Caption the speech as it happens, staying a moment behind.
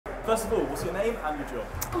First of all, what's your name and your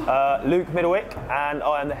job? Luke Middlewick, and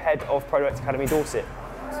I am the head of Pro Direct Academy Dorset.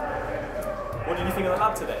 What did you think of the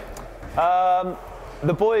lab today?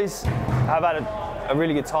 The boys have had a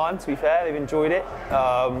really good time, to be fair. They've enjoyed it.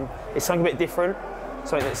 It's something a bit different,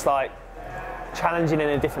 something that's like challenging in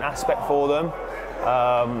a different aspect for them.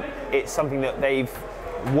 It's something that they've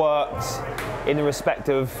worked in the respect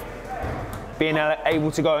of being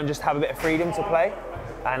able to go and just have a bit of freedom to play.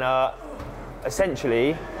 And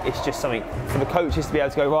essentially, it's just something for the coaches to be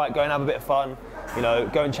able to go, right, go and have a bit of fun, you know,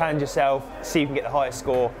 go and challenge yourself, see if you can get the highest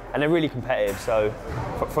score. And they're really competitive, so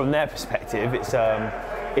from their perspective,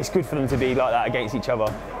 it's good for them to be like that against each other.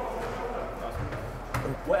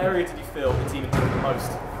 What area did you feel the team enjoyed the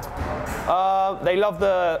most? They love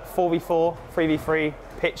the 4v4, 3v3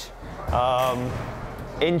 pitch.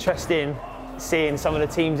 Interesting seeing some of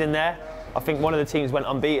the teams in there. I think one of the teams went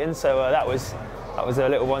unbeaten, so that was a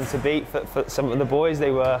little one to beat for some of the boys.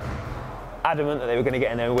 They were adamant that they were going to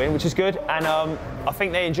get in there and win, which is good. And I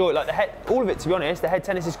think they enjoy it. Like all of it, to be honest. The head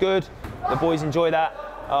tennis is good. The boys enjoy that.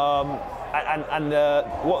 And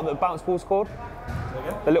what are the bounce balls called?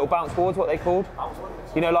 The little bounce boards, what are they called?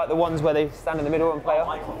 You know, like the ones where they stand in the middle and play up?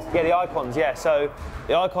 Icons. Yeah, the icons, yeah. So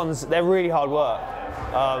the icons, they're really hard work,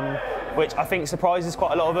 which I think surprises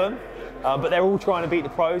quite a lot of them. But they're all trying to beat the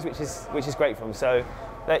pros, which is great for them. So,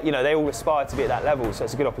 you know, they all aspire to be at that level. So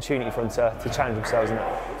it's a good opportunity for them to challenge themselves in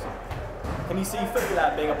that. Can you see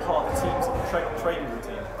FTY being a part of the team's training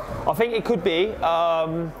routine? I think it could be.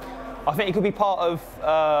 I think it could be part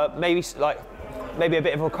of maybe a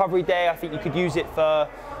bit of a recovery day. I think you could use it for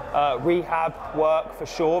rehab work for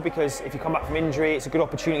sure, because if you come back from injury, it's a good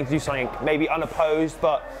opportunity to do something maybe unopposed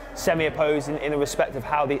but semi-opposed in the respect of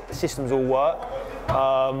how the systems all work.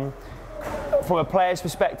 From a player's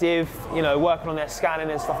perspective, you know, working on their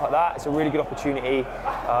scanning and stuff like that, it's a really good opportunity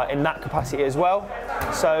in that capacity as well.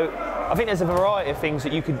 So I think there's a variety of things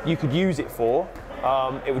that you could use it for.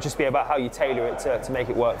 It would just be about how you tailor it to make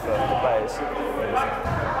it work for the players.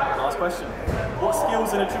 Last question. What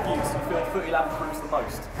skills and attributes do you feel FTY improves the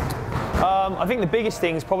most? I think the biggest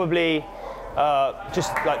thing is probably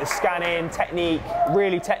just like the scanning, technique,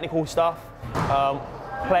 really technical stuff.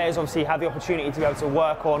 Players obviously have the opportunity to be able to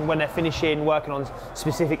work on, when they're finishing, working on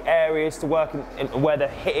specific areas to work in where they're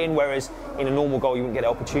hitting, whereas in a normal goal you wouldn't get the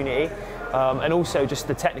opportunity. And also just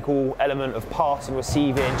the technical element of passing,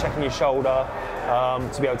 receiving, checking your shoulder,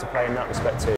 to be able to play in that respect too.